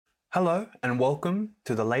Hello and welcome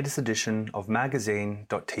to the latest edition of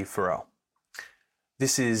magazine.T4L.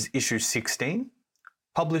 This is issue 16,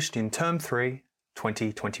 published in Term 3,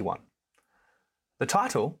 2021. The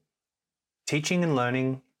title, Teaching and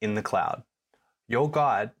Learning in the Cloud, Your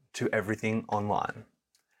Guide to Everything Online.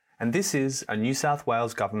 And this is a New South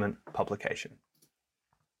Wales Government publication.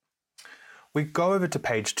 We go over to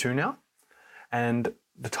page 2 now, and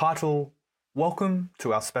the title, Welcome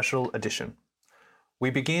to our special edition. We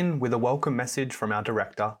begin with a welcome message from our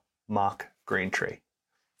director, Mark Greentree.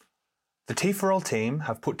 The T4L team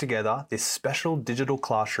have put together this special digital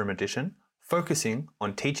classroom edition focusing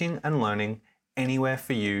on teaching and learning anywhere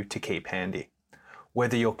for you to keep handy.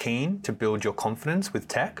 Whether you're keen to build your confidence with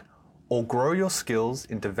tech or grow your skills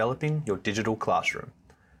in developing your digital classroom,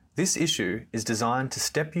 this issue is designed to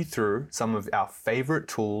step you through some of our favourite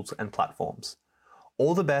tools and platforms.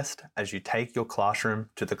 All the best as you take your classroom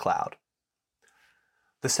to the cloud.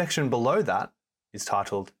 The section below that is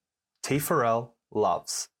titled T4L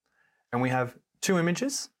Loves, and we have two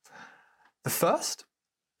images. The first,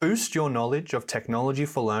 boost your knowledge of technology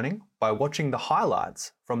for learning by watching the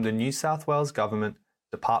highlights from the New South Wales Government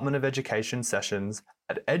Department of Education sessions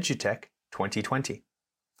at EduTech 2020.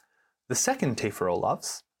 The second T4L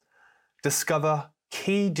Loves, discover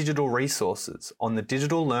key digital resources on the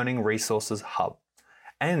Digital Learning Resources Hub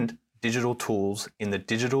and digital tools in the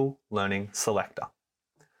Digital Learning Selector.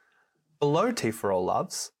 Below T4L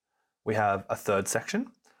Loves, we have a third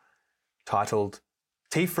section titled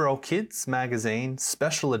T4L Kids Magazine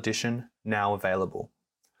Special Edition Now Available.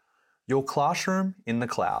 Your Classroom in the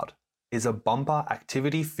Cloud is a bumper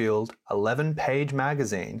activity-filled 11-page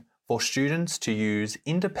magazine for students to use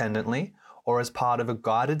independently or as part of a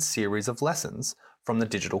guided series of lessons from the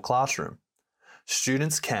digital classroom.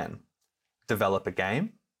 Students can develop a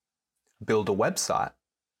game, build a website,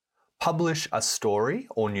 publish a story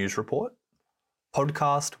or news report,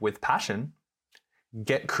 podcast with passion,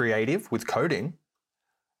 get creative with coding,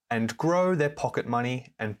 and grow their pocket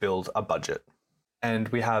money and build a budget. And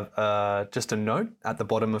we have just a note at the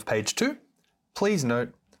bottom of page 2. Please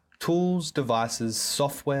note, tools, devices,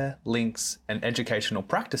 software, links, and educational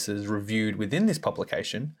practices reviewed within this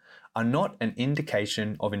publication are not an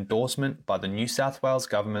indication of endorsement by the New South Wales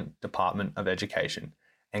Government Department of Education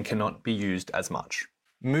and cannot be used as much.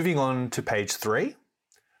 Moving on to page 3,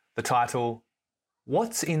 the title,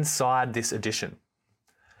 What's Inside This Edition?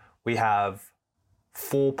 We have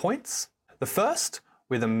 4 points. The first,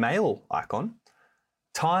 with a mail icon,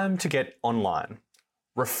 time to get online.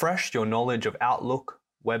 Refresh your knowledge of Outlook,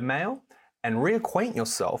 webmail, and reacquaint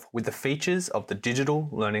yourself with the features of the Digital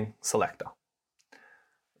Learning Selector.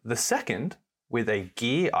 The second, with a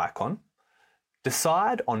gear icon,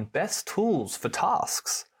 decide on best tools for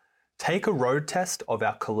tasks. Take a road test of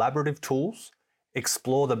our collaborative tools,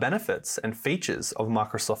 explore the benefits and features of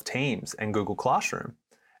Microsoft Teams and Google Classroom,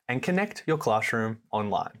 and connect your classroom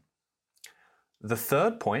online. The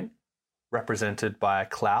third point, represented by a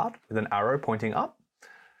cloud with an arrow pointing up,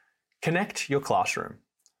 connect your classroom.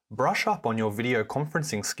 Brush up on your video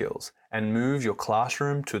conferencing skills and move your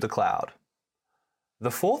classroom to the cloud. The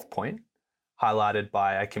fourth point, highlighted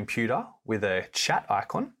by a computer with a chat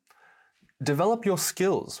icon, develop your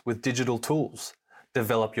skills with digital tools.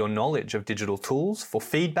 Develop your knowledge of digital tools for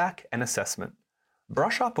feedback and assessment.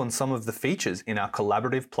 Brush up on some of the features in our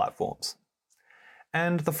collaborative platforms.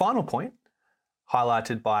 And the final point,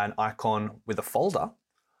 highlighted by an icon with a folder,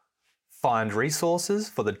 find resources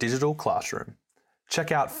for the digital classroom.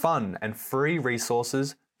 Check out fun and free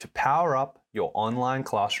resources to power up your online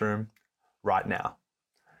classroom right now.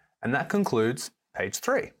 And that concludes page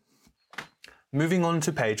 3. Moving on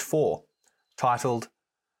to page 4. Titled,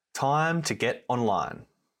 Time to Get Online.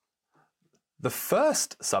 The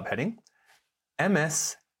first subheading,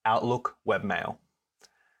 MS Outlook Webmail.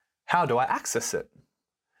 How do I access it?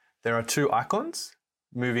 There are 2 icons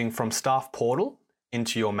moving from Staff Portal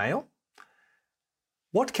into your mail.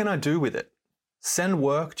 What can I do with it? Send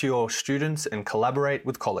work to your students and collaborate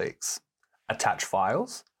with colleagues. Attach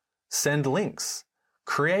files. Send links.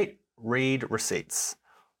 Create read receipts.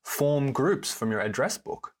 Form groups from your address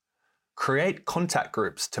book. Create contact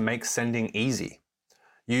groups to make sending easy.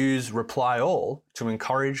 Use reply all to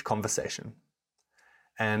encourage conversation.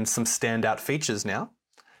 And some standout features now.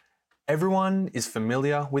 Everyone is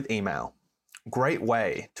familiar with email. Great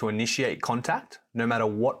way to initiate contact no matter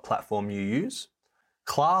what platform you use.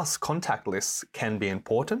 Class contact lists can be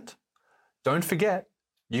important. Don't forget,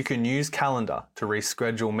 you can use Calendar to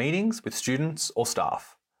reschedule meetings with students or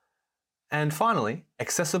staff. And finally,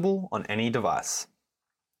 accessible on any device.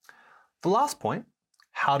 The last point,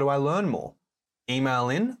 how do I learn more?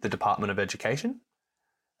 Email in the Department of Education,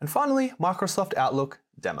 And finally, Microsoft Outlook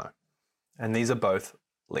Demo. And these are both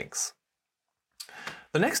links.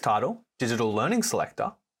 The next title, Digital Learning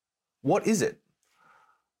Selector. What is it?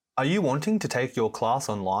 Are you wanting to take your class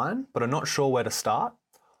online but are not sure where to start?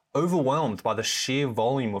 Overwhelmed by the sheer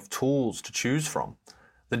volume of tools to choose from?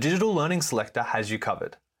 The Digital Learning Selector has you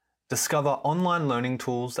covered. Discover online learning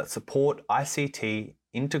tools that support ICT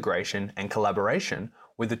integration and collaboration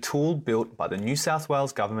with a tool built by the New South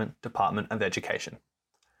Wales Government Department of Education.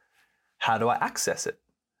 How do I access it?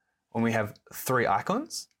 When we have three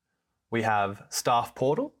icons, we have Staff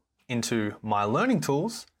Portal into My Learning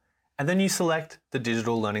Tools, and then you select the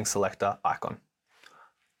Digital Learning Selector icon.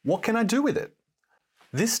 What can I do with it?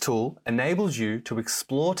 This tool enables you to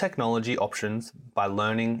explore technology options by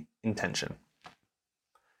learning intention.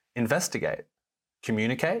 Investigate,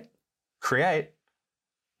 communicate, create,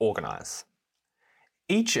 organize.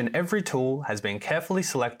 Each and every tool has been carefully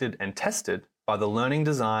selected and tested by the Learning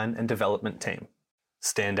Design and Development team.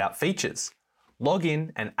 Standout features: log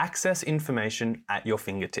in and access information at your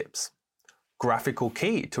fingertips. Graphical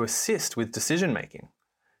key to assist with decision making,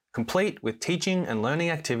 complete with teaching and learning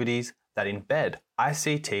activities that embed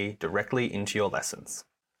ICT directly into your lessons.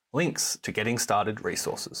 Links to getting started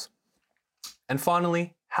resources. And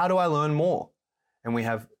finally, how do I learn more? And we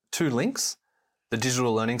have two links, the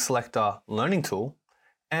Digital Learning Selector Learning Tool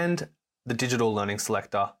and the Digital Learning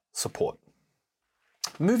Selector Support.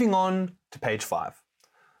 Moving on to page 5.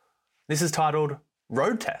 This is titled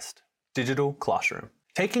Road Test, Digital Classroom.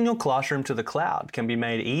 Taking your classroom to the cloud can be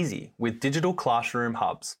made easy with digital classroom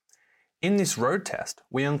hubs. In this road test,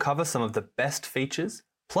 we uncover some of the best features,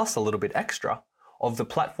 plus a little bit extra, of the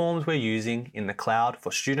platforms we're using in the cloud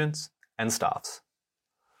for students and staffs.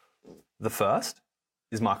 The first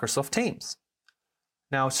is Microsoft Teams.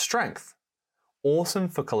 Now, strength, awesome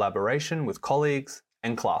for collaboration with colleagues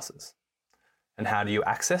and classes. And how do you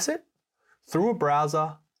access it? Through a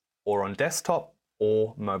browser or on desktop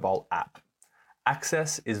or mobile app.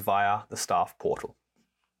 Access is via the staff portal.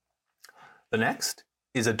 The next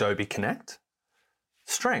is Adobe Connect.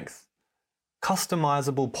 Strength,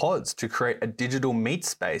 customizable pods to create a digital meet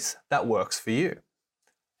space that works for you.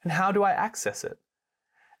 And how do I access it?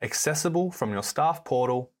 Accessible from your staff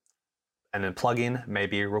portal, and a plugin may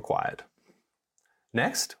be required.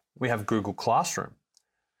 Next, we have Google Classroom.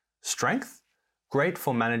 Strength, great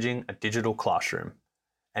for managing a digital classroom,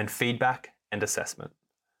 and feedback and assessment.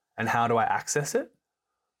 And how do I access it?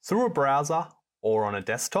 Through a browser or on a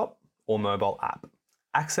desktop or mobile app.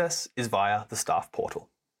 Access is via the staff portal.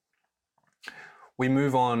 We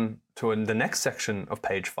move on to the next section of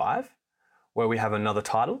page 5, where we have another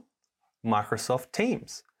title, Microsoft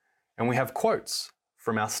Teams. And we have quotes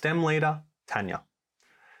from our STEM leader, Tanya.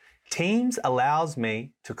 Teams allows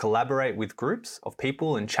me to collaborate with groups of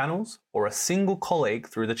people in channels or a single colleague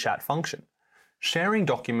through the chat function, sharing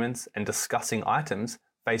documents and discussing items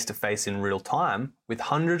face-to-face in real time with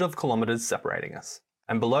hundreds of kilometers separating us.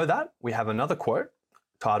 And below that, we have another quote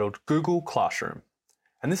titled Google Classroom.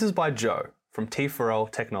 And this is by Joe from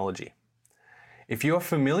T4L Technology. If you are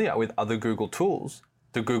familiar with other Google tools,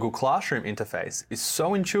 the Google Classroom interface is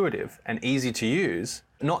so intuitive and easy to use,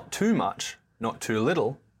 not too much, not too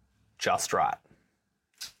little, just right.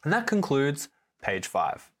 And that concludes page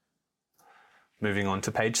 5. Moving on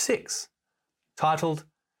to page 6, titled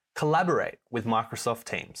Collaborate with Microsoft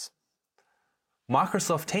Teams.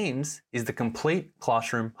 Microsoft Teams is the complete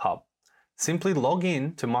classroom hub. Simply log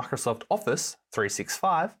in to Microsoft Office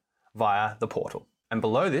 365 via the portal. And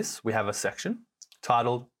below this, we have a section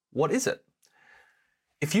titled, What is it?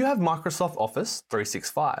 If you have Microsoft Office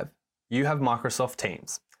 365, you have Microsoft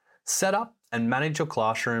Teams. Set up and manage your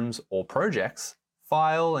classrooms or projects,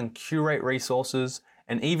 file and curate resources,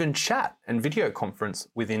 and even chat and video conference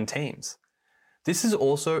within Teams. This is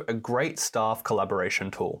also a great staff collaboration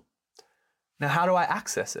tool. Now, how do I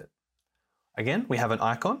access it? Again, we have an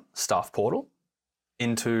icon, Staff Portal,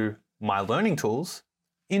 into My Learning Tools,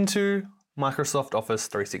 into Microsoft Office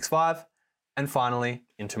 365, and finally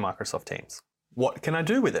into Microsoft Teams. What can I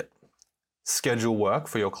do with it? Schedule work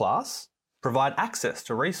for your class, provide access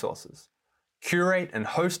to resources, curate and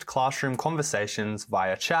host classroom conversations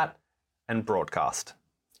via chat and broadcast.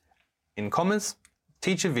 In commas,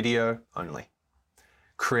 teacher video only.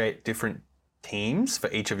 Create different teams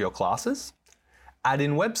for each of your classes, add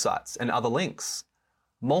in websites and other links,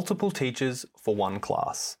 multiple teachers for one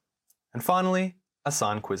class, and finally,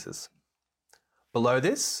 assign quizzes. Below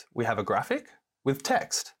this, we have a graphic with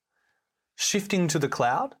text. Shifting to the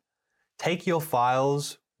cloud, take your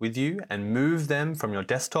files with you and move them from your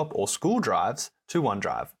desktop or school drives to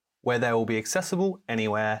OneDrive, where they will be accessible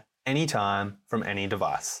anywhere, anytime, from any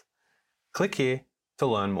device. Click here to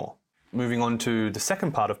learn more. Moving on to the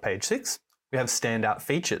second part of page 6, we have standout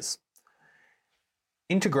features.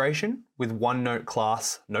 Integration with OneNote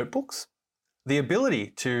class notebooks, the ability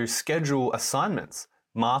to schedule assignments,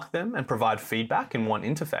 mark them and provide feedback in one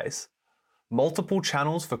interface, multiple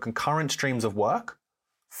channels for concurrent streams of work,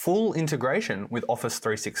 full integration with Office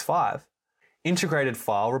 365, integrated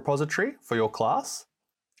file repository for your class,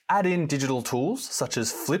 add in digital tools such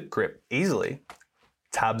as Flipgrid easily,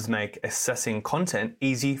 tabs make assessing content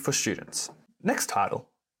easy for students. Next title,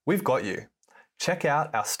 we've got you. Check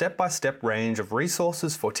out our step-by-step range of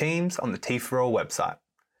resources for teams on the T4L website.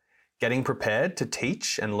 Getting prepared to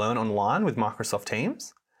teach and learn online with Microsoft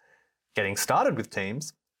Teams, getting started with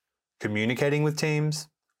Teams, communicating with Teams,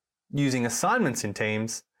 using assignments in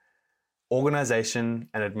Teams, organization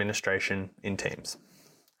and administration in Teams.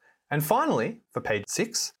 And finally, for page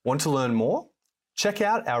 6, want to learn more? Check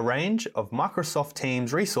out our range of Microsoft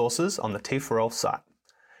Teams resources on the T4L site,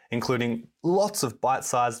 including lots of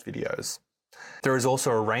bite-sized videos. There is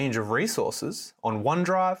also a range of resources on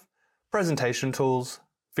OneDrive, presentation tools,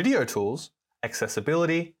 video tools,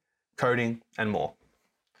 accessibility, coding, and more.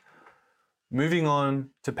 Moving on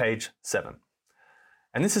to page 7.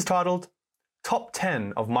 And this is titled Top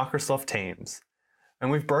 10 of Microsoft Teams.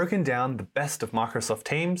 And we've broken down the best of Microsoft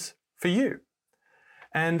Teams for you.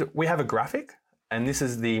 And we have a graphic, and this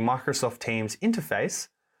is the Microsoft Teams interface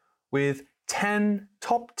with 10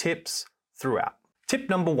 top tips throughout. Tip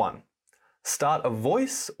number 1, start a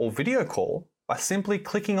voice or video call by simply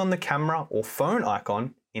clicking on the camera or phone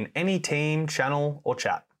icon in any team, channel, or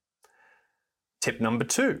chat. Tip number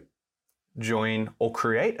 2, join or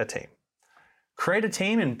create a team. Create a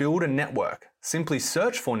team and build a network. Simply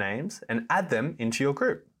search for names and add them into your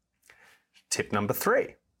group. Tip number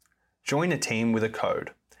 3, join a team with a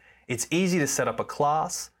code. It's easy to set up a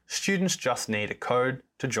class. Students just need a code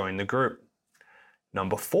to join the group.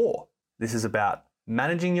 Number 4, this is about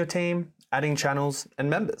managing your team, adding channels and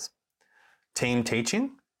members. Team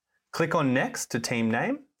teaching, click on next to team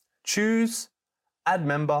name, choose add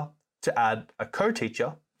member to add a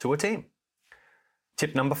co-teacher to a team.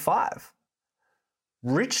 Tip number 5,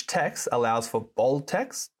 rich text allows for bold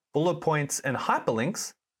text, bullet points and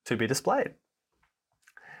hyperlinks to be displayed.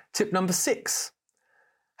 Tip number 6,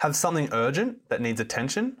 have something urgent that needs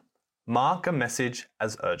attention, mark a message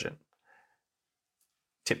as urgent.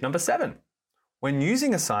 Tip number 7, when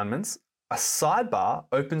using assignments, a sidebar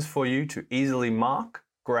opens for you to easily mark,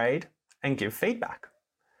 grade, and give feedback.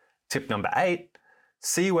 Tip number 8,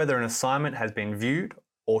 see whether an assignment has been viewed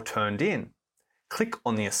or turned in. Click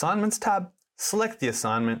on the Assignments tab, select the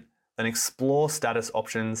assignment, then explore status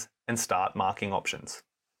options and start marking options.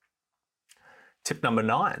 Tip number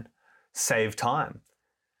 9, save time.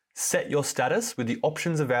 Set your status with the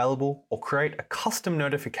options available or create a custom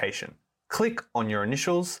notification. Click on your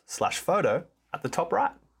initials/photo at the top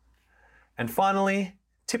right. And finally,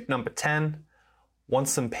 tip number 10, want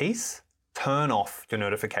some peace? Turn off your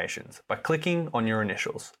notifications by clicking on your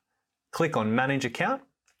initials. Click on Manage Account,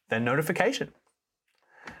 then Notification.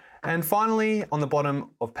 And finally, on the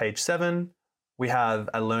bottom of page 7, we have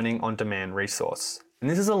a Learning on Demand resource. And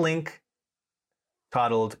this is a link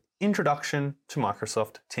titled Introduction to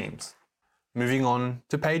Microsoft Teams. Moving on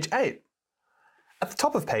to page 8. At the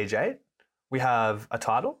top of page 8, we have a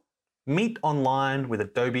title, Meet Online with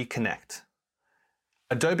Adobe Connect.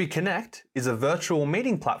 Adobe Connect is a virtual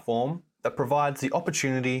meeting platform that provides the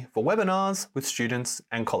opportunity for webinars with students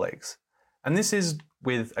and colleagues. And this is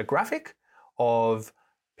with a graphic of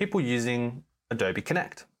people using Adobe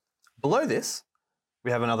Connect. Below this,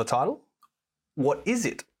 we have another title, What is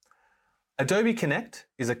it? Adobe Connect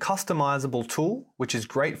is a customizable tool which is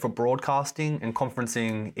great for broadcasting and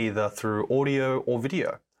conferencing either through audio or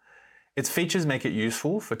video. Its features make it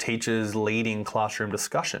useful for teachers leading classroom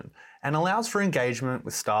discussion and allows for engagement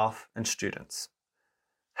with staff and students.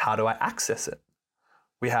 How do I access it?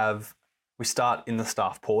 We start in the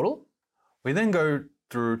staff portal, we then go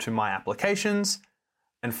through to My Applications,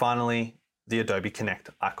 and finally the Adobe Connect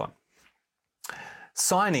icon.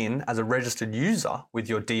 Sign in as a registered user with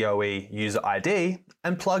your DOE user ID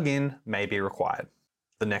and plug-in may be required.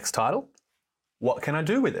 The next title, what can I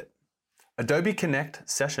do with it? Adobe Connect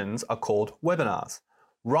sessions are called webinars.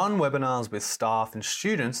 Run webinars with staff and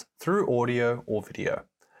students through audio or video.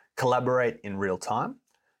 Collaborate in real time.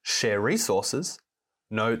 Share resources,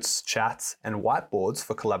 notes, chats, and whiteboards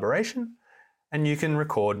for collaboration, and you can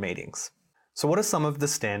record meetings. So what are some of the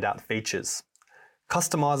standout features?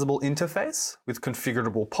 Customizable interface with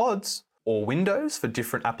configurable pods or windows for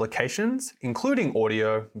different applications, including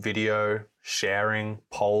audio, video, sharing,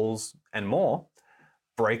 polls, and more.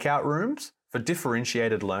 Breakout rooms for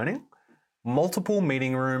differentiated learning. multiple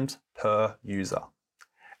meeting rooms per user.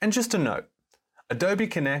 And just a note, Adobe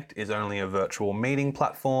Connect is only a virtual meeting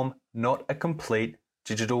platform, not a complete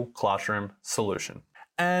digital classroom solution.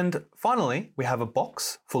 And finally, we have a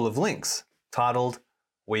box full of links titled,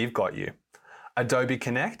 We've Got You. Adobe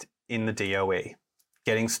Connect in the DOE.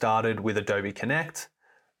 Getting started with Adobe Connect,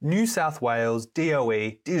 New South Wales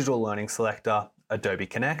DOE Digital Learning Selector, Adobe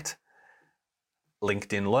Connect,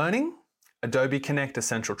 LinkedIn Learning, Adobe Connect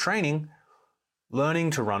Essential Training, Learning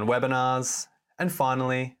to run webinars, and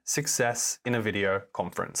finally, Success in a video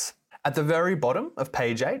conference. At the very bottom of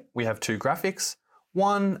page 8, we have two graphics.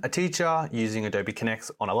 One, a teacher using Adobe Connect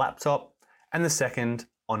on a laptop, and the second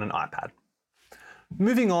on an iPad.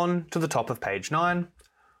 Moving on to the top of page 9,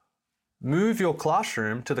 move your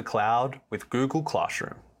classroom to the cloud with Google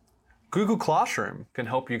Classroom. Google Classroom can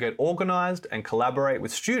help you get organized and collaborate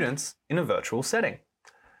with students in a virtual setting.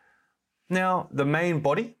 Now, the main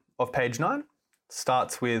body of page 9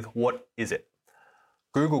 starts with what is it?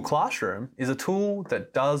 Google Classroom is a tool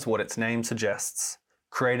that does what its name suggests,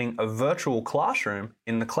 creating a virtual classroom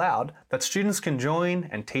in the cloud that students can join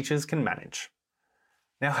and teachers can manage.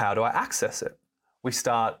 Now, how do I access it? We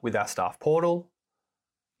start with our staff portal,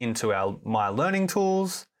 into our My Learning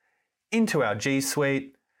tools, into our G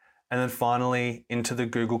Suite, and then finally into the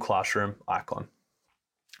Google Classroom icon.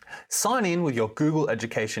 Sign in with your Google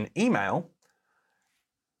Education email,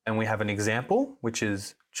 and we have an example, which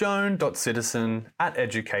is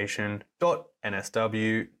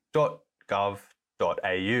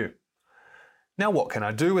joan.citizen@education.nsw.gov.au. Now, what can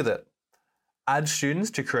I do with it? Add students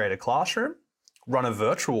to create a classroom, run a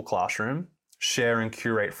virtual classroom, share and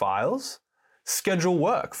curate files, schedule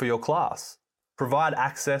work for your class, provide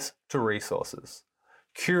access to resources,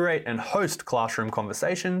 curate and host classroom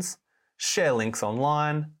conversations, share links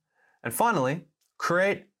online, and finally,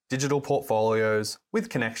 create digital portfolios with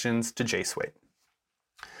connections to G Suite.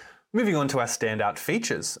 Moving on to our standout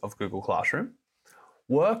features of Google Classroom.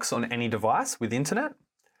 Works on any device with internet,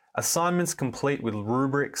 assignments complete with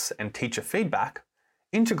rubrics and teacher feedback,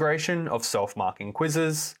 integration of self-marking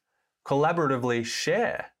quizzes, collaboratively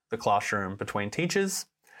share the classroom between teachers,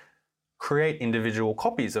 create individual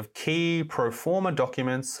copies of key pro forma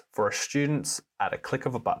documents for our students at a click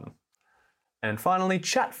of a button. And finally,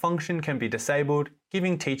 chat function can be disabled,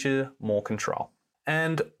 giving teacher more control.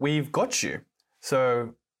 And we've got you.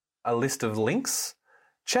 So a list of links.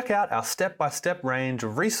 Check out our step-by-step range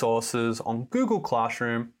of resources on Google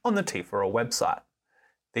Classroom on the T4L website.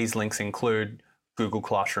 These links include Google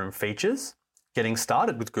Classroom features, getting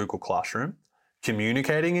started with Google Classroom,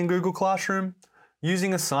 communicating in Google Classroom,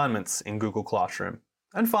 using assignments in Google Classroom,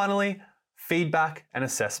 and finally, feedback and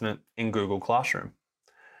assessment in Google Classroom.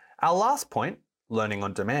 Our last point, learning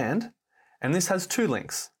on demand, and this has two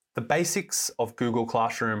links, the basics of Google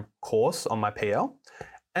Classroom course on my PL,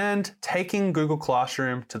 and taking Google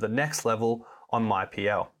Classroom to the next level on my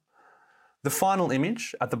PL. The final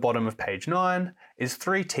image at the bottom of page 9 is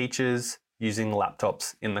 3 teachers using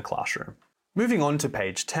laptops in the classroom. Moving on to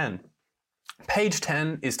page 10. Page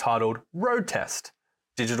 10 is titled Road Test,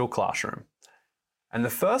 Digital Classroom. And the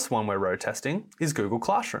first one we're road testing is Google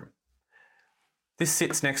Classroom. This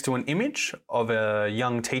sits next to an image of a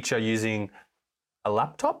young teacher using a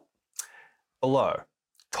laptop. Below,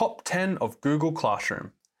 top 10 of Google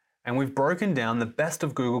Classroom. And we've broken down the best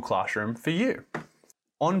of Google Classroom for you.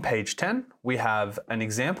 On page 10, we have an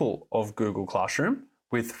example of Google Classroom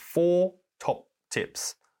with 4 top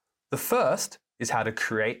tips. The first is how to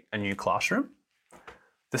create a new classroom.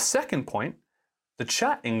 The second point, the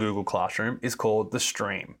chat in Google Classroom is called the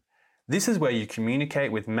stream. This is where you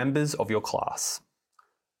communicate with members of your class.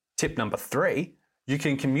 Tip number 3, you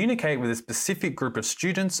can communicate with a specific group of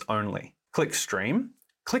students only. Click Stream,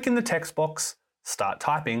 click in the text box, start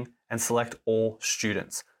typing, and select All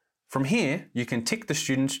Students. From here, you can tick the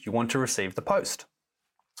students you want to receive the post.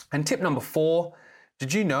 And tip number 4,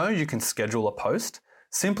 did you know you can schedule a post?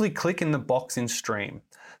 Simply click in the box in Stream.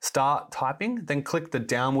 Start typing, then click the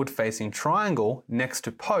downward facing triangle next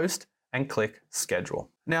to Post and click Schedule.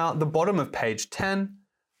 Now, the bottom of page 10,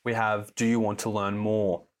 we have Do you want to learn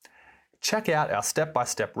more? Check out our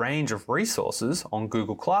step-by-step range of resources on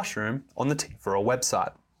Google Classroom on the T4L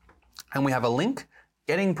website. And we have a link,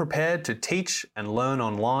 Getting Prepared to Teach and Learn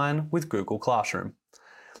Online with Google Classroom.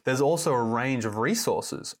 There's also a range of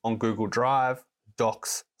resources on Google Drive,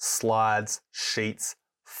 Docs, Slides, Sheets,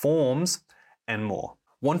 Forms, and more.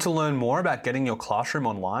 Want to learn more about getting your classroom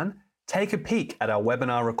online? Take a peek at our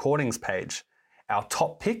webinar recordings page. Our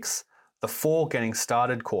top picks, the 4 Getting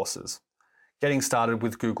Started courses. Getting started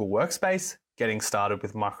with Google Workspace, getting started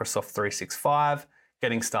with Microsoft 365,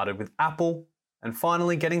 getting started with Apple, and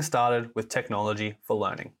finally getting started with technology for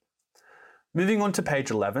learning. Moving on to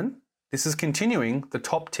page 11, this is continuing the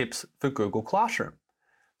top tips for Google Classroom.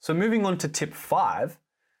 So moving on to tip 5,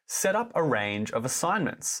 set up a range of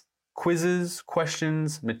assignments, quizzes,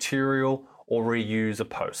 questions, material, or reuse a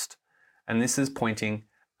post. And this is pointing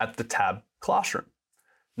at the tab Classroom.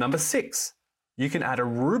 Number 6, you can add a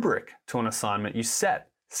rubric to an assignment you set.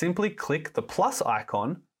 Simply click the plus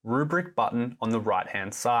icon, rubric button on the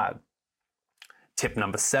right-hand side. Tip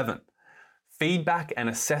number 7, feedback and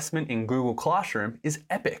assessment in Google Classroom is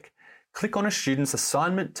epic. Click on a student's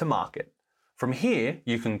assignment to mark it. From here,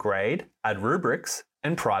 you can grade, add rubrics,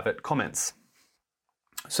 and private comments.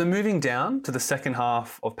 So moving down to the second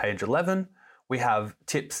half of page 11, we have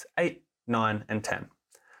tips 8, 9, and 10.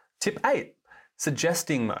 Tip 8,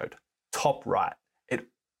 suggesting mode, top right. It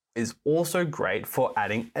is also great for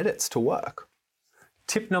adding edits to work.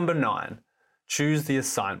 Tip number 9, choose the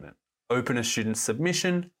assignment. Open a student's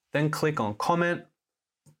submission, then click on comment,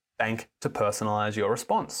 bank to personalize your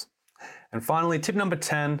response. And finally, tip number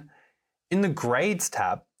 10, in the grades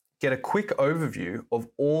tab, get a quick overview of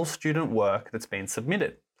all student work that's been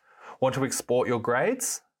submitted. Want to export your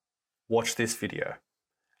grades? Watch this video.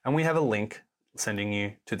 And we have a link sending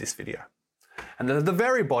you to this video. And at the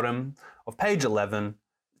very bottom of page 11,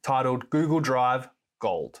 titled Google Drive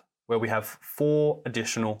Gold, where we have 4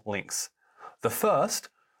 additional links. The first,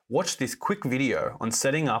 watch this quick video on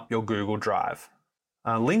setting up your Google Drive.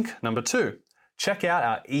 Link number 2, check out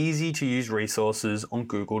our easy to use resources on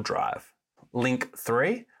Google Drive. Link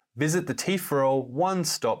 3, visit the T4L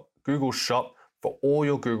one-stop Google shop for all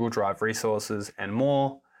your Google Drive resources and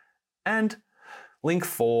more. And link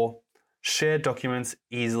 4, share documents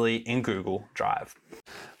easily in Google Drive.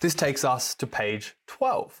 This takes us to page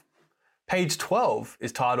 12. Page 12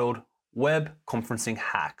 is titled Web Conferencing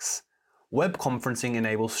Hacks. Web conferencing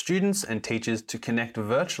enables students and teachers to connect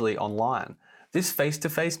virtually online. This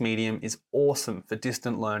face-to-face medium is awesome for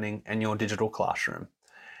distant learning and your digital classroom.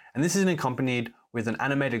 And this is accompanied with an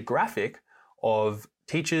animated graphic of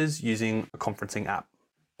teachers using a conferencing app.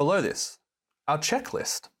 Below this, our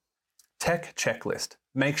checklist. Tech checklist.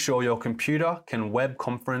 Make sure your computer can web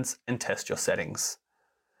conference and test your settings.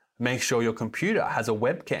 Make sure your computer has a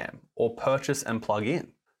webcam or purchase and plug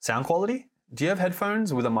in. Sound quality? Do you have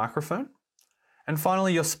headphones with a microphone? And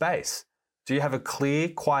finally, your space. Do you have a clear,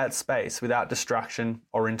 quiet space without distraction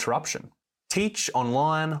or interruption? Teach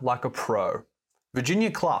online like a pro.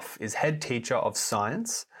 Virginia Clough is head teacher of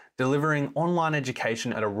science, delivering online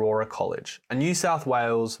education at Aurora College, a New South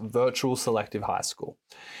Wales virtual selective high school.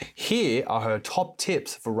 Here are her top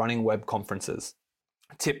tips for running web conferences.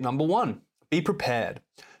 Tip number 1, be prepared.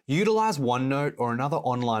 Utilize OneNote or another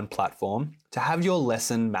online platform to have your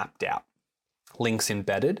lesson mapped out. Links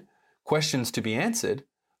embedded, questions to be answered,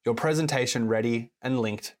 your presentation ready and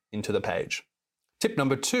linked into the page. Tip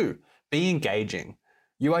number 2, be engaging.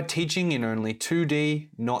 You are teaching in only 2D,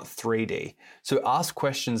 not 3D, so ask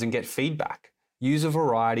questions and get feedback. Use a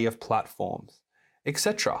variety of platforms,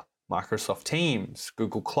 etc. Microsoft Teams,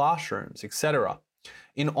 Google Classrooms, etc.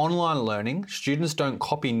 In online learning, students don't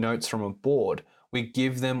copy notes from a board, we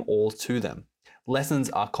give them all to them. Lessons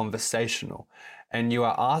are conversational, and you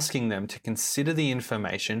are asking them to consider the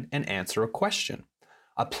information and answer a question.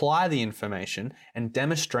 Apply the information and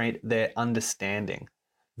demonstrate their understanding.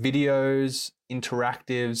 Videos,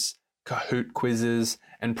 interactives, Kahoot quizzes,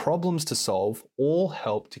 and problems to solve all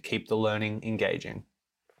help to keep the learning engaging.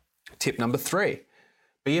 Tip number 3,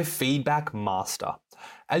 be a feedback master.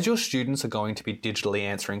 As your students are going to be digitally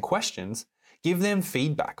answering questions, give them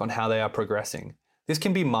feedback on how they are progressing. This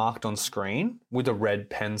can be marked on screen with a red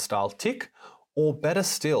pen style tick, or better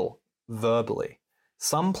still, verbally.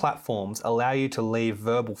 Some platforms allow you to leave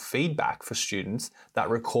verbal feedback for students that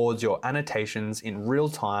records your annotations in real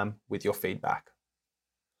time with your feedback.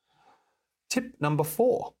 Tip number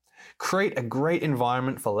 4, create a great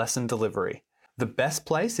environment for lesson delivery. The best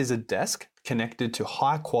place is a desk connected to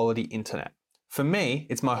high quality internet. For me,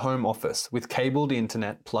 it's my home office with cabled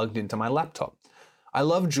internet plugged into my laptop. I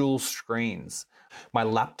love dual screens. My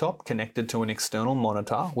laptop connected to an external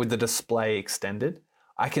monitor with the display extended.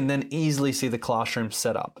 I can then easily see the classroom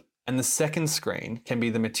setup, and the second screen can be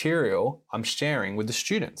the material I'm sharing with the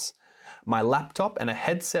students. My laptop and a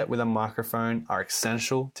headset with a microphone are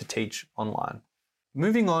essential to teach online.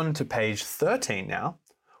 Moving on to page 13 now,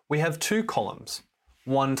 we have 2 columns,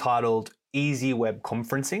 one titled Easy Web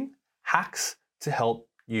Conferencing, Hacks to Help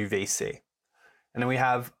UVC. And then we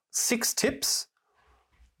have 6 tips.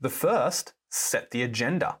 The first, set the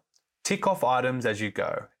agenda. Tick off items as you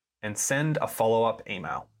go and send a follow-up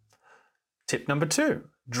email. Tip number 2,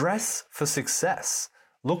 dress for success.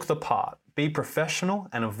 Look the part. be professional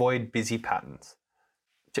and avoid busy patterns.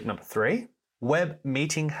 Tip number 3, web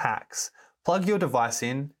meeting hacks. Plug your device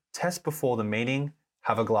in, test before the meeting,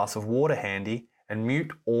 have a glass of water handy, and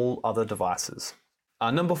mute all other devices.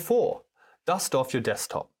 Number 4, dust off your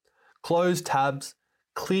desktop. Close tabs,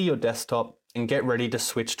 clear your desktop, and get ready to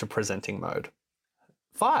switch to presenting mode.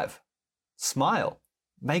 5, smile.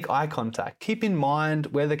 Make eye contact. Keep in mind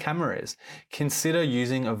where the camera is. Consider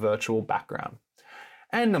using a virtual background.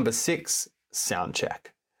 And number 6, sound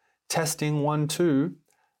check. Testing 1, 2.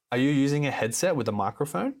 Are you using a headset with a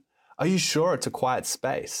microphone? Are you sure it's a quiet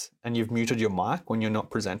space and you've muted your mic when you're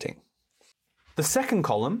not presenting? The second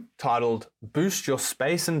column, titled Boost Your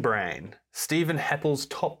Space and Brain, Stephen Heppel's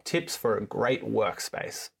top tips for a great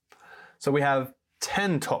workspace. So we have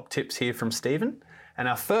 10 top tips here from Stephen, and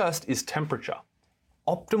our first is temperature.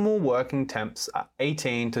 Optimal working temps are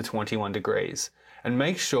 18 to 21 degrees, and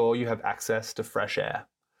make sure you have access to fresh air.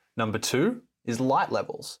 Number 2 is light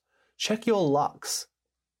levels. Check your lux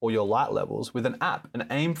or your light levels with an app and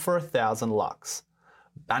aim for 1,000 lux.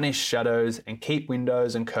 Banish shadows and keep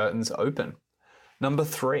windows and curtains open. Number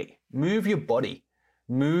 3, move your body.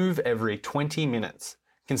 Move every 20 minutes.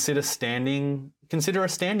 Consider a standing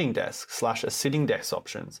desk / a sitting desk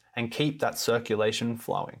options and keep that circulation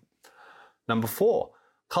flowing. Number 4,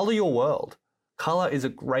 color your world. Color is a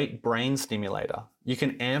great brain stimulator. You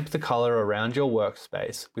can amp the color around your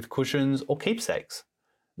workspace with cushions or keepsakes.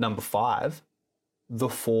 Number 5, the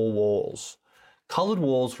 4 walls. Colored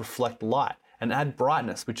walls reflect light and add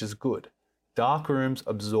brightness, which is good. Dark rooms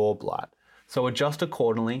absorb light, so adjust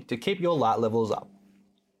accordingly to keep your light levels up.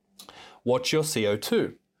 Watch your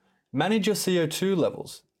CO2. Manage your CO2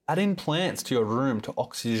 levels. Add in plants to your room to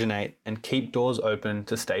oxygenate and keep doors open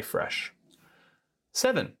to stay fresh.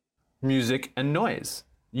 7, music and noise.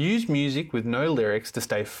 Use music with no lyrics to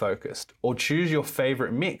stay focused, or choose your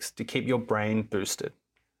favorite mix to keep your brain boosted.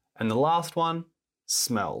 And the last one,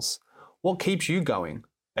 smells. What keeps you going?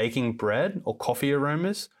 Baking bread or coffee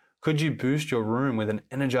aromas? Could you boost your room with an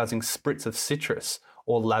energizing spritz of citrus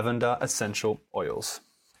or lavender essential oils?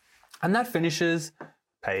 And that finishes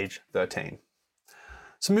page 13.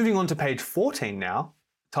 So moving on to page 14 now,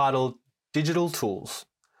 titled Digital Tools.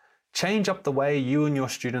 Change up the way you and your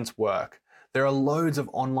students work. There are loads of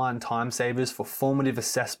online time savers for formative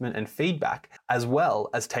assessment and feedback, as well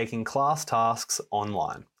as taking class tasks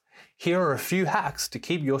online. Here are a few hacks to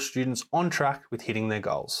keep your students on track with hitting their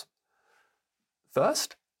goals.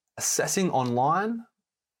 First, assessing online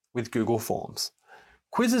with Google Forms.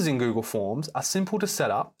 Quizzes in Google Forms are simple to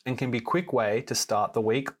set up and can be a quick way to start the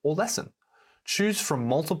week or lesson. Choose from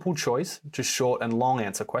multiple choice to short and long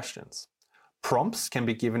answer questions. Prompts can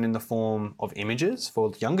be given in the form of images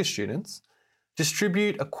for younger students.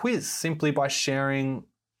 Distribute a quiz simply by sharing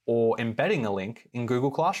or embedding a link in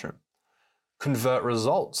Google Classroom. Convert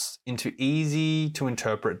results into easy to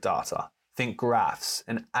interpret data. Think graphs,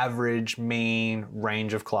 an average, mean,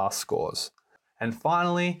 range of class scores. And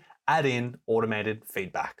finally, add in automated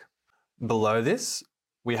feedback. Below this,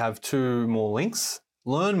 we have 2 more links.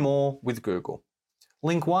 Learn more with Google.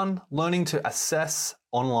 Link 1, learning to assess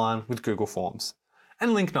online with Google Forms.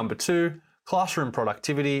 And link number 2, classroom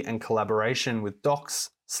productivity and collaboration with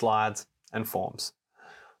docs, slides, and forms.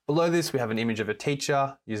 Below this, we have an image of a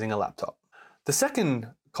teacher using a laptop. The second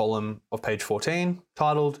column of page 14,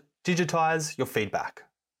 titled Digitize Your Feedback.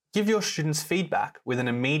 Give your students feedback with an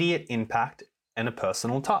immediate impact and a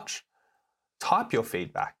personal touch. Type your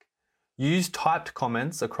feedback. Use typed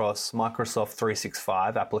comments across Microsoft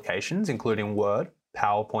 365 applications, including Word,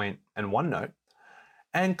 PowerPoint, and OneNote,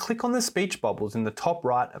 and click on the speech bubbles in the top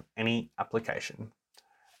right of any application.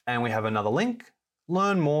 And we have another link,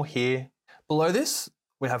 learn more here. Below this,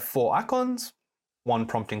 we have 4 icons, 1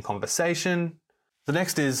 prompting conversation. The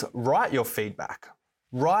next is write your feedback.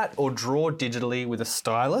 Write or draw digitally with a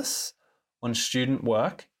stylus on student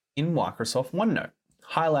work in Microsoft OneNote.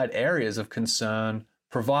 Highlight areas of concern,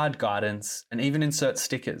 provide guidance, and even insert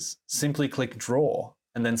stickers. Simply click Draw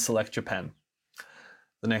and then select your pen.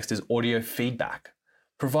 The next is audio feedback.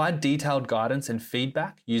 Provide detailed guidance and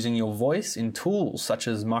feedback using your voice in tools such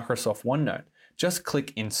as Microsoft OneNote. Just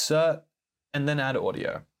click Insert and then add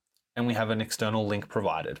audio. And we have an external link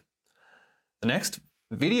provided. The next,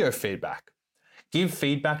 video feedback. Give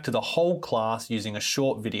feedback to the whole class using a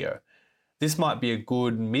short video. This might be a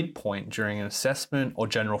good midpoint during an assessment or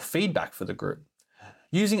general feedback for the group.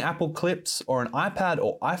 Using Apple Clips or an iPad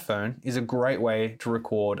or iPhone is a great way to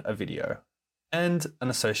record a video, and an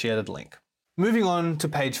associated link. Moving on to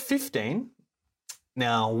page 15,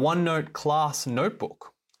 now OneNote Class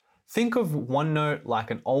Notebook. Think of OneNote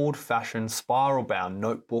like an old-fashioned spiral-bound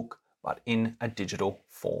notebook, but in a digital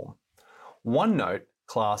form. OneNote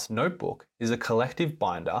Class Notebook is a collective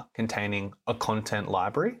binder containing a content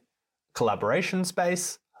library, collaboration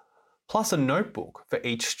space, plus a notebook for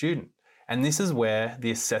each student. And this is where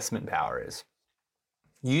the assessment power is.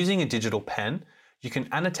 Using a digital pen, you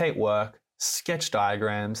can annotate work, sketch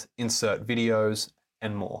diagrams, insert videos,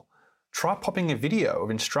 and more. Try popping a video of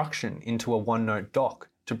instruction into a OneNote doc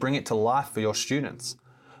to bring it to life for your students.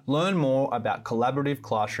 Learn more about collaborative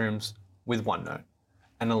classrooms with OneNote,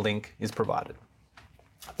 and a link is provided.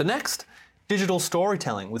 The next, digital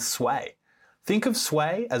storytelling with Sway. Think of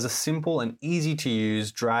Sway as a simple and easy to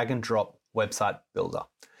use drag and drop website builder.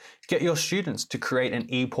 Get your students to create an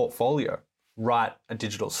e-portfolio, write a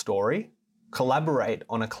digital story, collaborate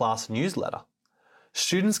on a class newsletter.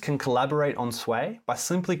 Students can collaborate on Sway by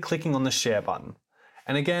simply clicking on the share button.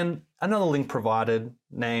 And again, another link provided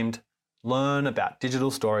named Learn about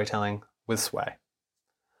digital storytelling with Sway.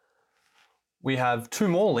 We have two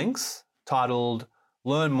more links titled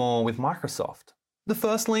Learn More with Microsoft. The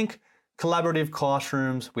first link, collaborative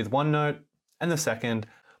classrooms with OneNote, and the second,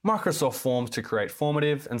 Microsoft Forms to create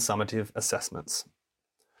formative and summative assessments.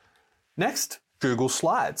 Next, Google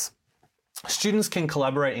Slides. Students can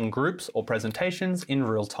collaborate in groups or presentations in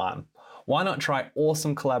real time. Why not try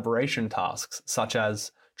awesome collaboration tasks such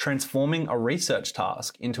as transforming a research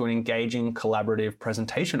task into an engaging collaborative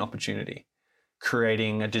presentation opportunity,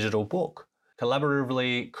 creating a digital book,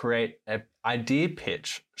 collaboratively create an idea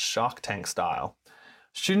pitch Shark Tank style.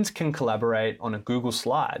 Students can collaborate on a Google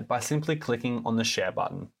slide by simply clicking on the share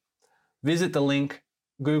button. Visit the link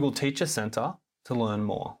Google Teacher Center to learn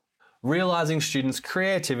more. Realizing students'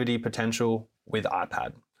 creativity potential with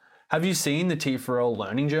iPad. Have you seen the T4L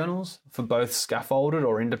learning journals for both scaffolded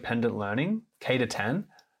or independent learning, K to 10?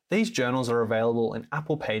 These journals are available in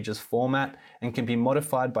Apple Pages format and can be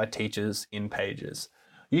modified by teachers in Pages.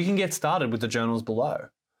 You can get started with the journals below.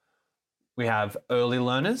 We have Early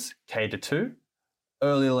Learners, K to 2,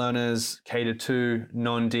 Early Learners, K to 2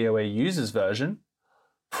 non-DOE users version,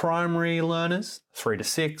 Primary Learners, 3 to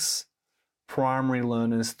 6, Primary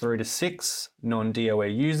Learners 3 to 6 non-DOE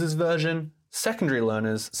users version, Secondary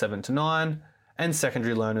Learners 7 to 9, and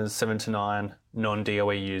Secondary Learners 7 to 9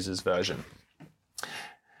 non-DOE users version.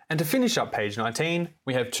 And to finish up page 19,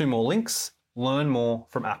 we have two more links, Learn More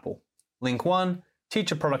from Apple. Link 1,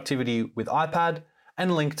 Teacher Productivity with iPad,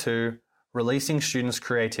 and link 2, Releasing Students'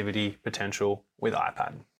 Creativity Potential with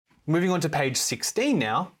iPad. Moving on to page 16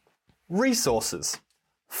 now, Resources.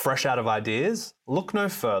 Fresh out of ideas? Look no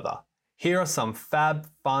further. Here are some fab,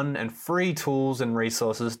 fun, and free tools and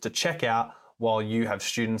resources to check out while you have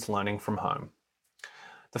students learning from home.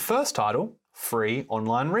 The first title, Free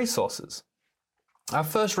Online Resources. Our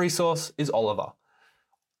first resource is Oliver.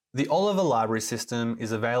 The Oliver Library System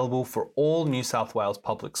is available for all New South Wales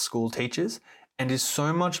public school teachers and is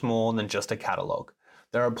so much more than just a catalogue.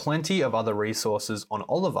 There are plenty of other resources on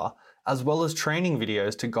Oliver, as well as training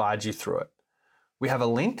videos to guide you through it. We have a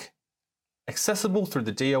link accessible through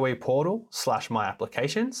the DOE portal /My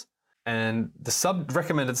Applications, and the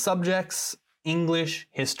recommended subjects, English,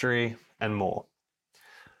 history, and more.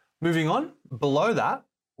 Moving on, below that,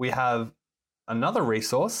 we have another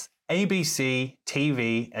resource, ABC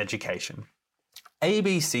TV Education.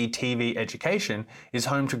 ABC TV Education is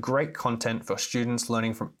home to great content for students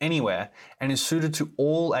learning from anywhere and is suited to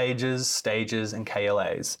all ages, stages, and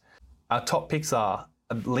KLAs. Our top picks are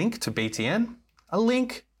a link to BTN, a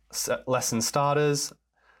link, lesson starters,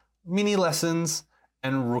 mini lessons,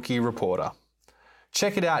 and Rookie Reporter.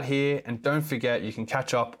 Check it out here, and don't forget you can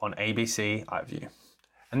catch up on ABC iView.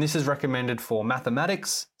 And this is recommended for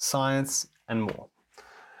mathematics, science, and more.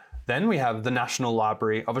 Then we have the National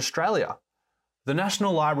Library of Australia. The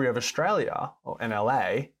National Library of Australia, or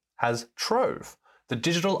NLA, has Trove, the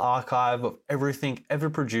digital archive of everything ever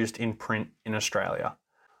produced in print in Australia.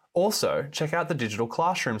 Also, check out the digital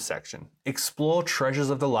classroom section. Explore treasures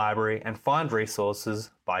of the library and find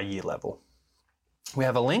resources by year level. We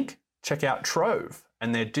have a link. Check out Trove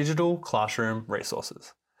and their digital classroom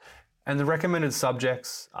resources. And the recommended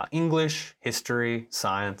subjects are English, history,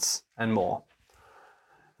 science, and more.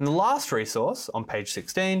 And the last resource on page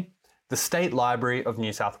 16, the State Library of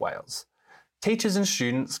New South Wales. Teachers and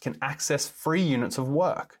students can access free units of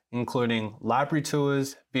work, including library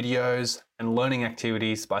tours, videos, and learning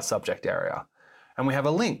activities by subject area. And we have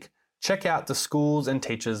a link. Check out the schools and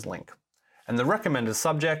teachers link. And the recommended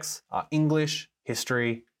subjects are English,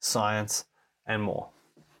 history, science, and more.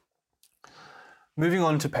 Moving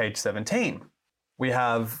on to page 17, we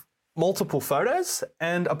have multiple photos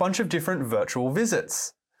and a bunch of different virtual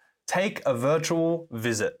visits. Take a virtual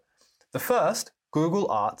visit. The first,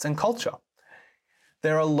 Google Arts and Culture.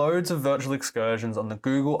 There are loads of virtual excursions on the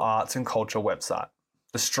Google Arts and Culture website.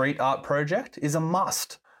 The Street Art Project is a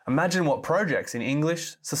must. Imagine what projects in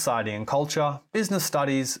English, society and culture, business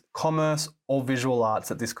studies, commerce, or visual arts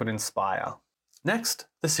that this could inspire. Next,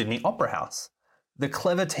 the Sydney Opera House. The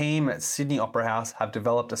clever team at Sydney Opera House have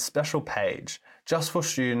developed a special page just for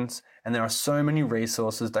students, and there are so many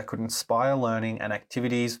resources that could inspire learning and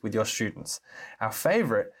activities with your students. Our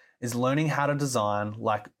favourite is learning how to design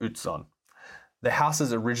like Utzon, the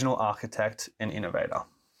house's original architect and innovator.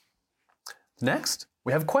 Next,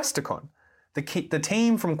 we have Questacon. The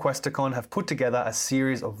team from Questacon have put together a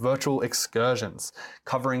series of virtual excursions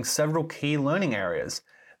covering several key learning areas.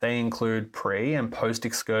 They include pre- and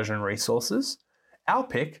post-excursion resources. Our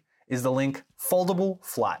pick is the link Foldable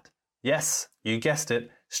Flight. Yes, you guessed it,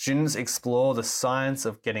 students explore the science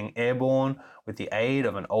of getting airborne with the aid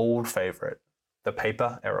of an old favourite, the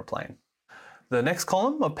paper aeroplane. The next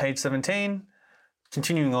column of page 17,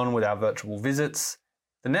 continuing on with our virtual visits.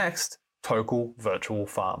 The next, Tokal Virtual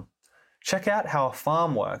Farm. Check out how a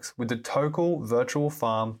farm works with the Tokal Virtual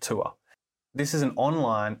Farm Tour. This is an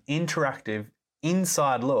online, interactive,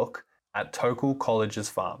 inside look at Tokal College's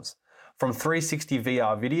farms. From 360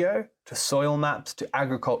 VR video to soil maps to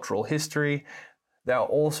agricultural history, there are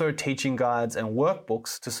also teaching guides and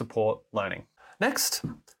workbooks to support learning. Next,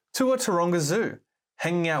 tour Taronga Zoo.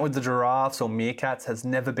 Hanging out with the giraffes or meerkats has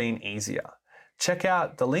never been easier. Check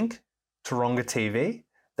out the link, Taronga TV.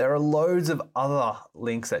 There are loads of other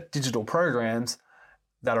links at digital programs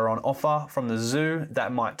that are on offer from the zoo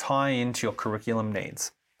that might tie into your curriculum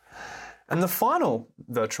needs. And the final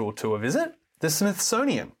virtual tour visit, the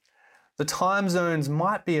Smithsonian. The time zones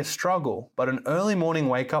might be a struggle, but an early morning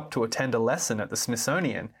wake up to attend a lesson at the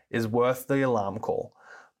Smithsonian is worth the alarm call.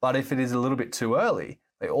 But if it is a little bit too early,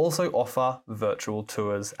 they also offer virtual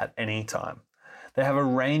tours at any time. They have a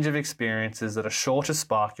range of experiences that are sure to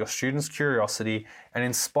spark your students' curiosity and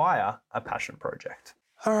inspire a passion project.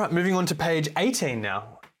 All right, moving on to page 18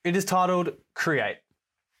 now. It is titled Create.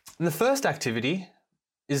 And the first activity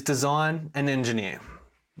is design and engineer.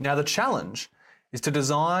 Now the challenge is to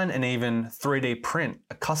design and even 3D print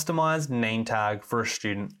a customized name tag for a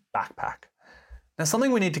student backpack. Now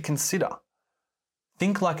something we need to consider.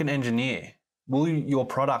 Think like an engineer. Will your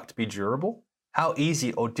product be durable? How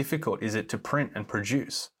easy or difficult is it to print and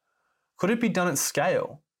produce? Could it be done at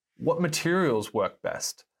scale? What materials work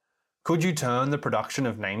best? Could you turn the production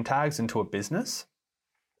of name tags into a business?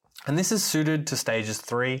 And this is suited to stages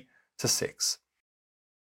 3 to 6.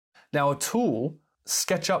 Now a tool,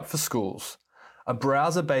 SketchUp for Schools, a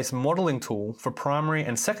browser-based modeling tool for primary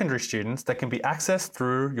and secondary students that can be accessed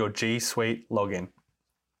through your G Suite login.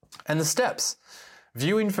 And the steps.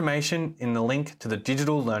 View information in the link to the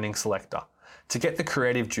digital learning selector to get the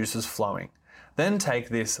creative juices flowing. Then take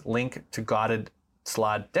this link to guided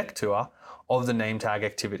slide deck tour of the name tag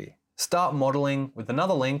activity. Start modeling with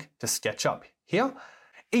another link to SketchUp. Here,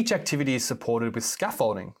 each activity is supported with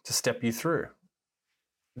scaffolding to step you through.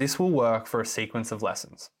 This will work for a sequence of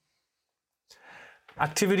lessons.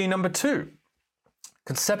 Activity number 2,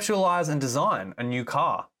 conceptualize and design a new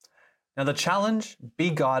car. Now the challenge, be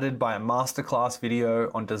guided by a masterclass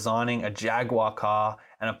video on designing a Jaguar car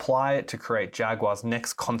and apply it to create Jaguar's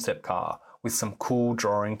next concept car with some cool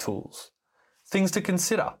drawing tools. Things to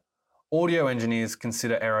consider. Audio engineers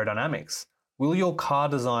consider aerodynamics. Will your car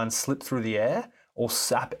design slip through the air or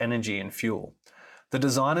sap energy and fuel? The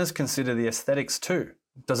designers consider the aesthetics too.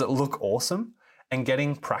 Does it look awesome? And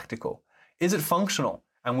getting practical. Is it functional?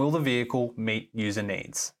 And will the vehicle meet user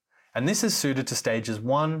needs? And this is suited to stages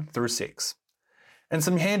 1 through 6. And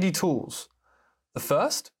some handy tools. The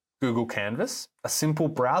first, Google Canvas, a simple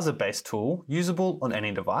browser-based tool usable on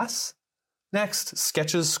any device. Next,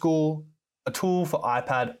 Sketches School, a tool for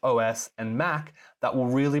iPad, OS, and Mac that will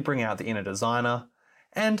really bring out the inner designer.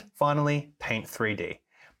 And finally, Paint 3D.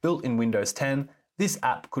 Built in Windows 10, this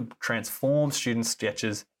app could transform students'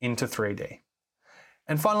 sketches into 3D.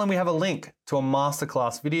 And finally, we have a link to a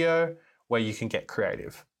masterclass video where you can get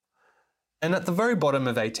creative. And at the very bottom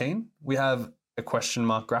of 18, we have a question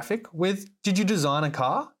mark graphic with, did you design a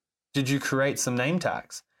car? Did you create some name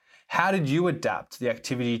tags? How did you adapt the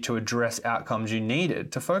activity to address outcomes you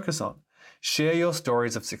needed to focus on? Share your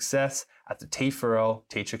stories of success at the T4L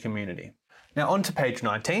teacher community. Now on to page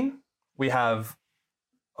 19, we have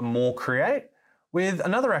a more create with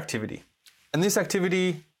another activity. And this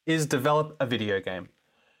activity is develop a video game.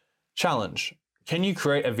 Challenge, can you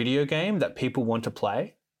create a video game that people want to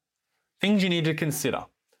play? Things you need to consider.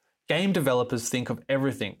 Game developers think of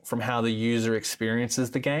everything from how the user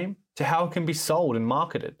experiences the game to how it can be sold and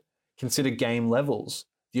marketed. Consider game levels,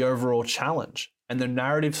 the overall challenge, and the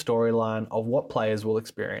narrative storyline of what players will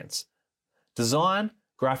experience. Design,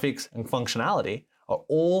 graphics, and functionality are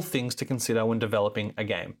all things to consider when developing a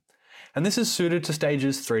game. And this is suited to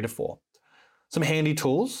stages 3 to 4. Some handy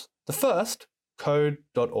tools. The first,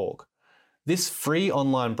 code.org. This free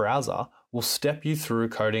online browser will step you through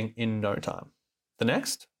coding in no time. The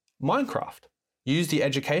next, Minecraft. Use the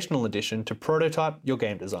educational edition to prototype your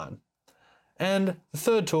game design. And the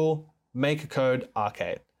third tool, MakerCode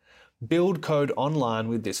Arcade. Build code online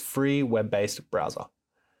with this free web-based browser.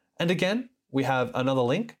 And again, we have another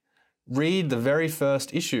link. Read the very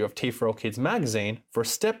first issue of T4L Kids magazine for a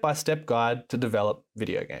step-by-step guide to develop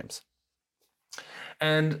video games.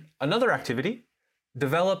 And another activity,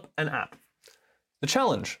 develop an app. The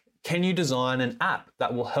challenge, can you design an app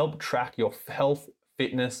that will help track your health,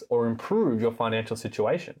 fitness, or improve your financial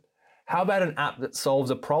situation? How about an app that solves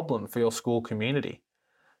a problem for your school community?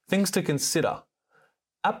 Things to consider.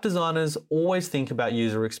 App designers always think about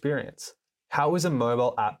user experience. How is a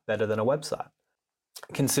mobile app better than a website?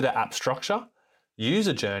 Consider app structure,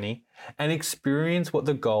 user journey, and experience what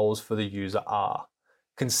the goals for the user are.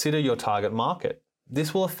 Consider your target market.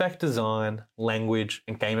 This will affect design, language,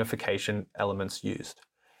 and gamification elements used.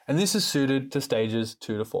 And this is suited to stages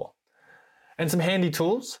 2 to 4. And some handy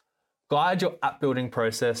tools. Guide your app building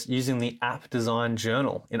process using the App Design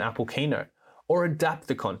Journal in Apple Keynote, or adapt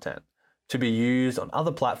the content to be used on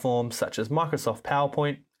other platforms such as Microsoft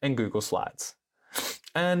PowerPoint and Google Slides.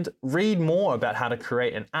 And read more about how to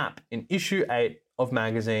create an app in issue 8 of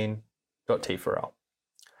magazine.T4L.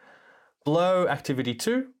 Below activity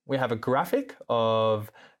 2, we have a graphic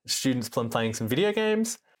of students playing some video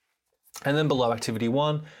games. And then below activity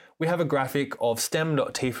 1, we have a graphic of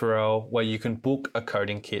stem.T4L where you can book a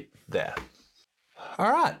coding kit there.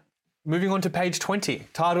 All right, moving on to page 20,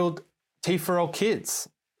 titled T4L Kids.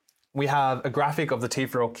 We have a graphic of the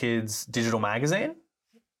T4L Kids digital magazine.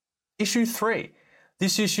 Issue 3.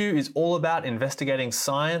 This issue is all about investigating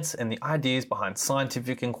science and the ideas behind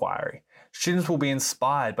scientific inquiry. Students will be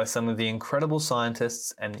inspired by some of the incredible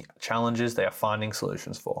scientists and the challenges they are finding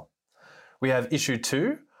solutions for. We have issue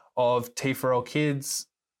 2 of T4L Kids,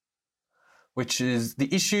 which is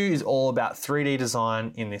the issue is all about 3D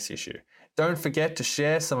design in this issue. Don't forget to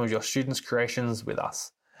share some of your students' creations with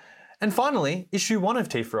us. And finally, issue 1 of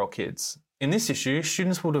T4L Kids. In this issue,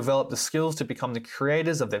 students will develop the skills to become the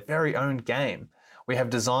creators of their very own game. We have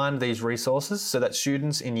designed these resources so that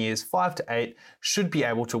students in years 5 to 8 should be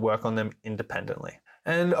able to work on them independently.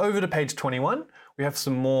 And over to page 21, we have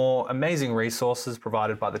some more amazing resources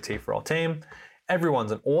provided by the T4L team.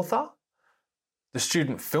 Everyone's an author, the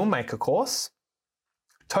student filmmaker course,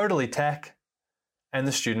 Totally Tech, and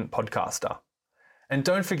the student podcaster. And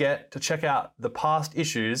don't forget to check out the past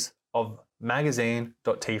issues of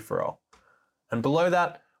magazine.T4L. And below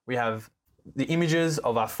that, we have the images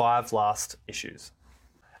of our 5 last issues.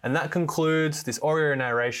 And that concludes this audio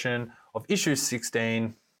narration of issue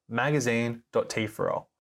 16, magazine.T4L.